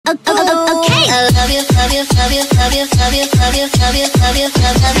Okay. I love you, love you, love you, love you, love you, love you, love you, love you,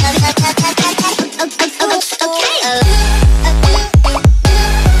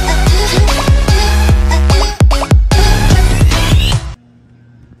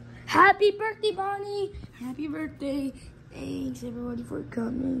 Happy birthday, Bonnie! Happy birthday! Thanks everybody for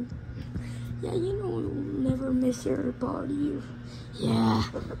coming. Yeah, you know we'll never miss your party. Yeah.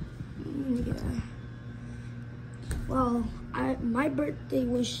 Well, my birthday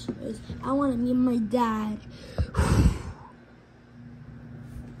wish is I want to meet my dad.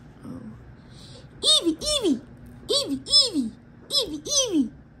 Evie!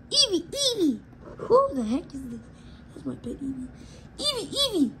 Who the heck is this? That's my pet Evie!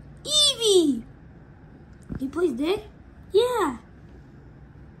 Evie! He plays dead? Yeah.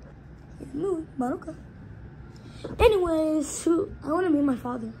 No, Maruka. Anyways, I want to meet my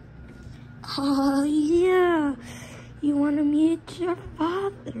father. Oh, yeah. You want to meet your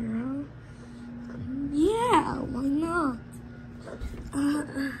father, huh? Yeah, why not? I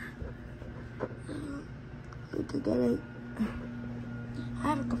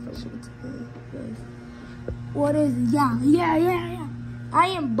have a confession today, guys. What is, yeah. I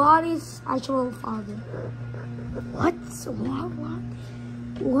am Bonnie's actual father. What?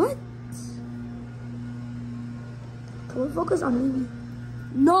 What? Can we focus on me?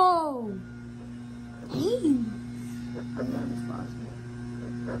 No! Hey! I'm not his father.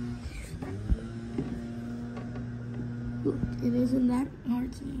 Look, it isn't that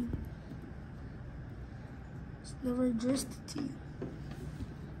hard to you. It's never addressed to you.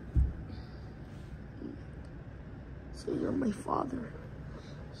 So you're my father.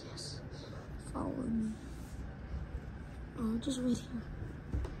 Yes. Follow me. Oh, just wait here.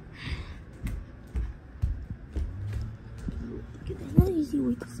 There's no easy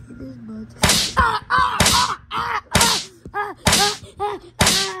way to say this, but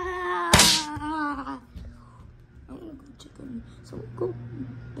I'm gonna go check on you. So go,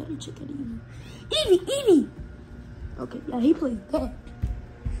 better check on Evie. Okay, yeah, he plays dead.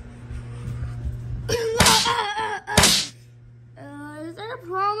 Is there a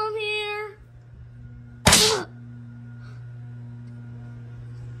problem here?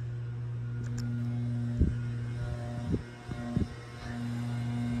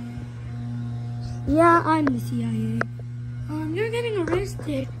 Yeah, I'm the CIA. You're getting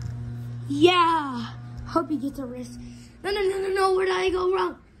arrested. Yeah. Hope he gets arrested. No. Where did I go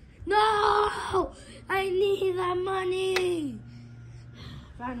wrong? No! I need that money.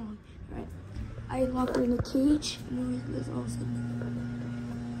 Finally. Alright. I locked her in a cage. Let's all sit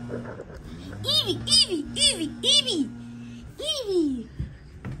Evie!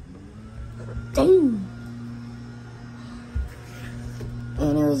 Dang.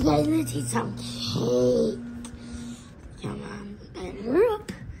 Anyways, guys, let's eat some cake. Come on, get her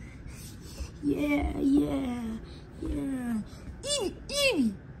up. Yeah.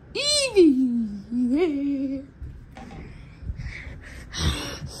 Evie!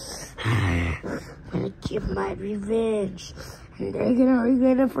 I'm gonna give my revenge. And they're gonna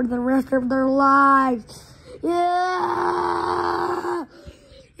regret it for the rest of their lives. Yeah!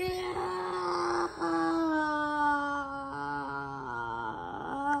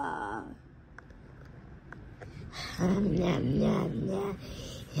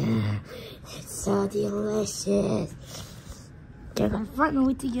 Yeah, it's so delicious. Dude, I finally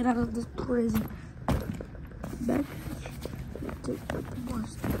wait to get out of this prison. Back. Take the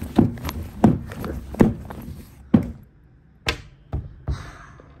worst.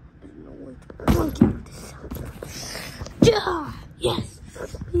 There's no way to break out of this cell. Yeah, yes.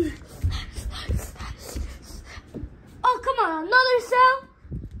 Oh, come on, another cell?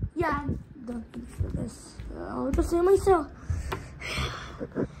 Yeah, I'm done for this. I'll just say myself.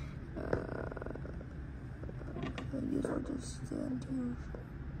 I guess I'll just stand here.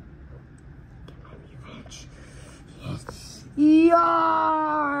 Get my revenge. Yes.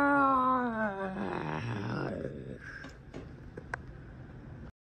 Yeah.